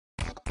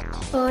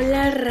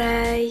Hola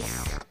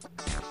Rays,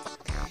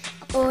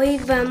 hoy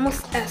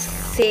vamos a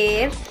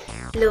hacer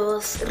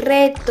los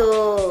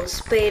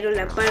retos, pero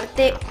la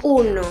parte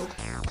 1.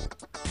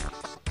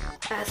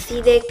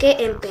 Así de que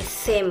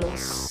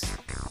empecemos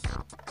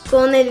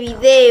con el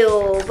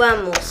video.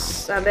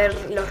 Vamos a ver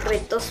los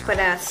retos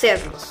para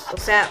hacerlos, o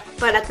sea,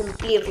 para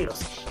cumplirlos.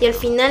 Y al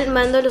final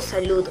mando los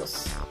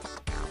saludos.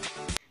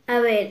 A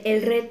ver,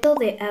 el reto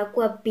de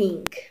Aqua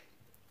Pink.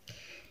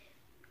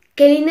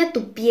 Qué linda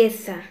tu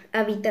pieza,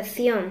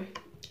 habitación.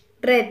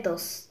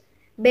 Retos.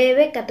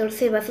 Bebe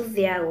 14 vasos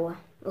de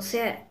agua. O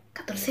sea,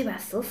 14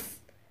 vasos.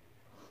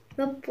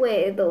 No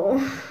puedo.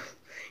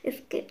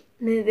 Es que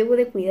me debo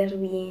de cuidar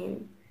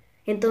bien.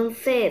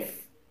 Entonces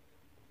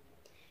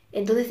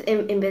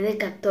en vez de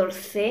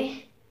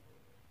 14,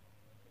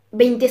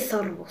 20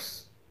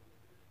 sorbos.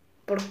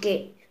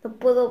 Porque no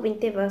puedo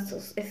 20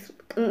 vasos.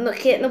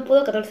 No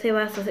puedo 14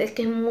 vasos. Es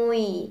que es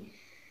muy...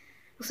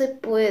 No se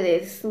puede.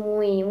 Es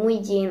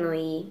muy lleno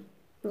y...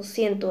 Lo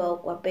siento,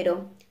 agua,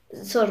 pero...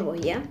 Sorbos,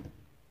 ¿ya?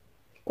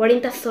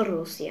 40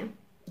 sorbos, ¿ya?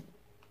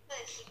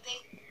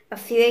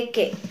 Así de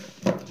que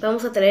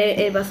vamos a traer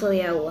el vaso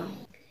de agua.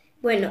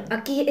 Bueno,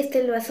 aquí está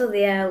el vaso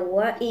de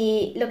agua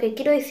y lo que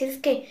quiero decir es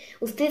que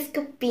 ¿ustedes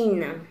qué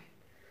opinan?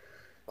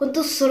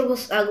 ¿Cuántos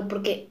sorbos hago?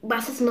 Porque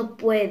vasos no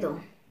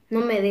puedo, no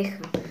me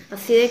dejan.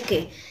 Así de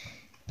que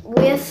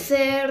voy a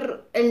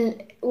hacer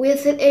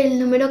el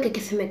número que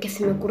se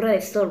me ocurra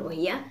de sorbos,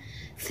 ¿ya?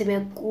 Se me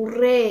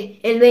ocurre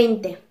el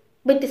 20.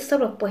 20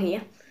 sorbos, pues,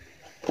 ¿ya?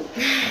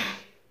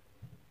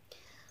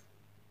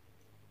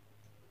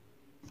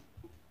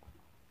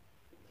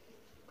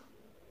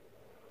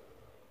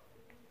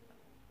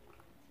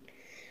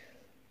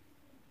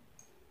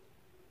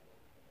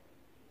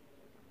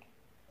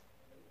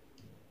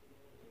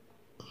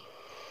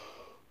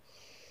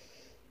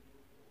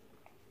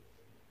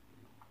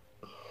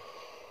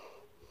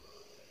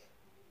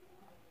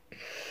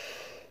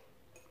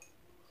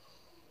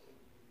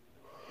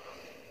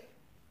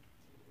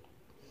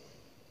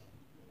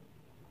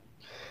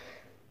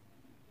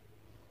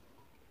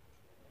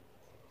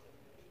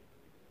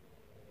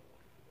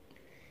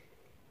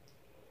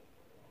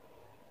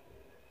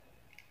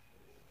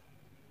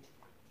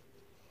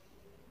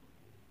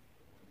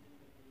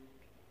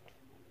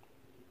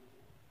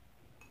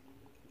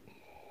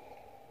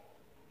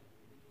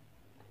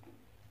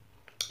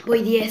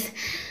 Voy 10.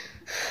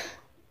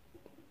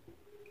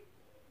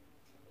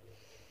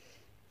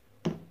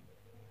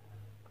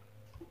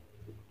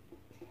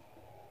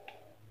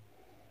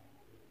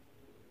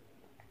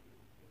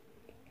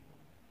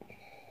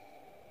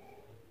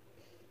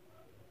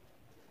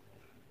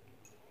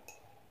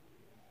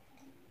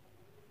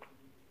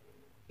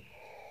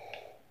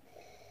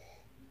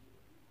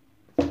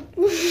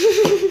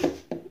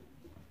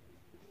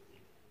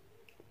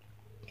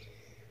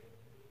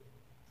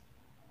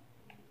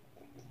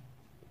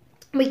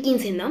 Voy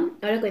 15, ¿no?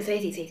 Ahora cuesta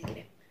 16,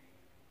 creo.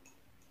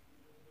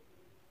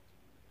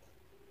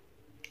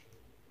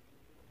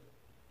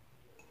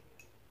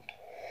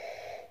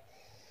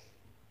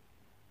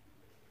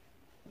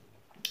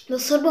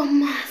 Los sorbos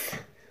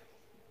más.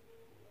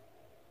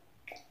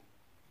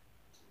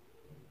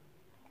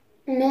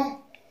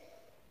 No.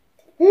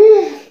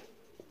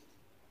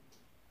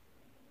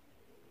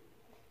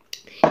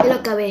 Ya lo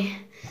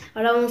acabé.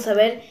 Ahora vamos a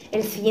ver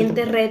el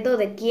siguiente reto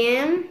de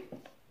quién.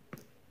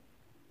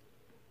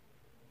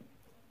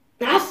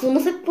 ¡Ah! No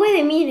se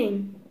puede,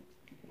 miren.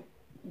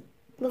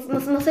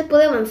 No se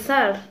puede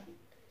avanzar.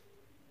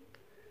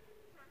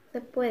 No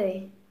se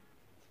puede.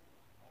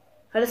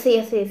 Ahora sí,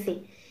 así,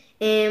 sí.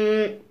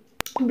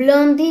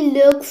 Blondie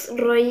Lux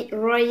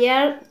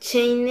Royal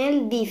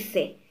Channel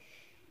dice: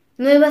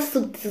 nueva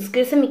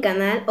suscríbete a mi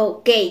canal.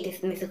 Ok,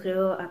 me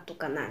suscribo a tu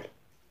canal.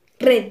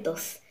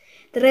 Retos.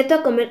 Te reto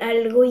a comer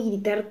algo y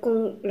gritar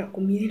con la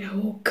comida en la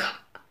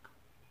boca.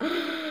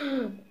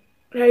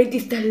 Rarity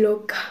está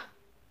loca.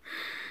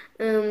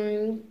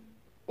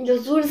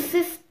 Los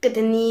dulces que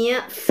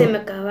tenía se me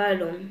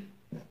acabaron.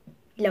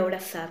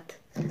 Laura Sat.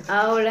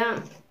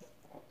 Ahora,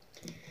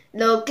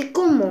 lo que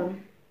como.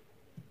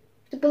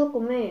 ¿Qué puedo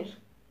comer?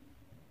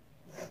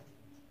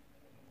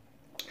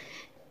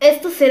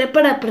 Esto será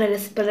para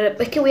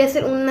es que voy a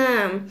hacer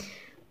una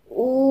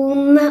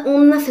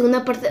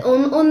segunda parte,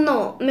 o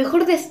no,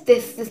 mejor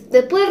después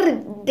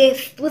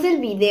del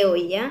video,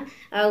 ¿ya?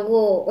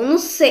 Hago, o no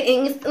sé,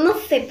 no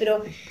sé,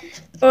 pero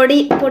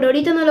por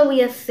ahorita no lo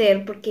voy a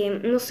hacer porque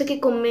no sé qué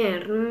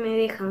comer, no me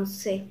dejan, no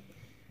sé.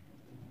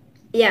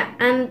 Ya,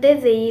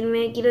 antes de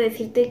irme quiero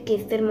decirte que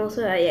está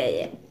hermoso,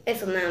 ya.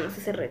 Eso nada más,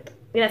 ese reto.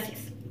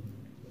 Gracias.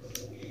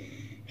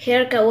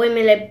 Hair Kawaii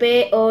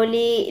MLP,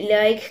 Oli,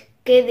 like,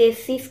 ¿qué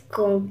decís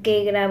con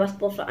qué grabas,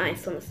 por favor?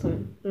 Eso no es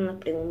una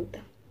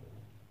pregunta.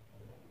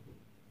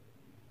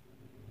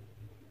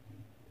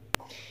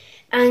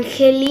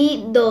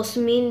 Angeli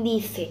 2000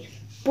 dice: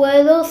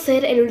 ¿puedo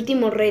ser el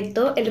último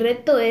reto? El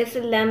reto es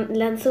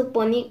lanzo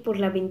pony por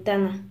la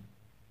ventana.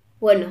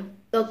 Bueno,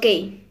 ok.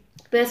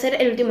 Voy a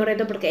hacer el último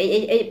reto porque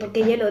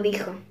ella lo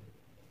dijo.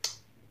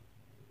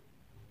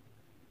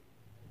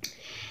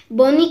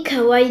 Bonnie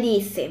Kawaii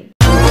dice: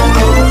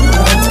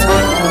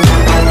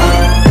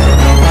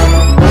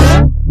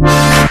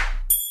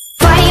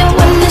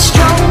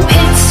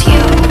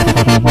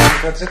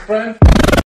 That's it, Brian?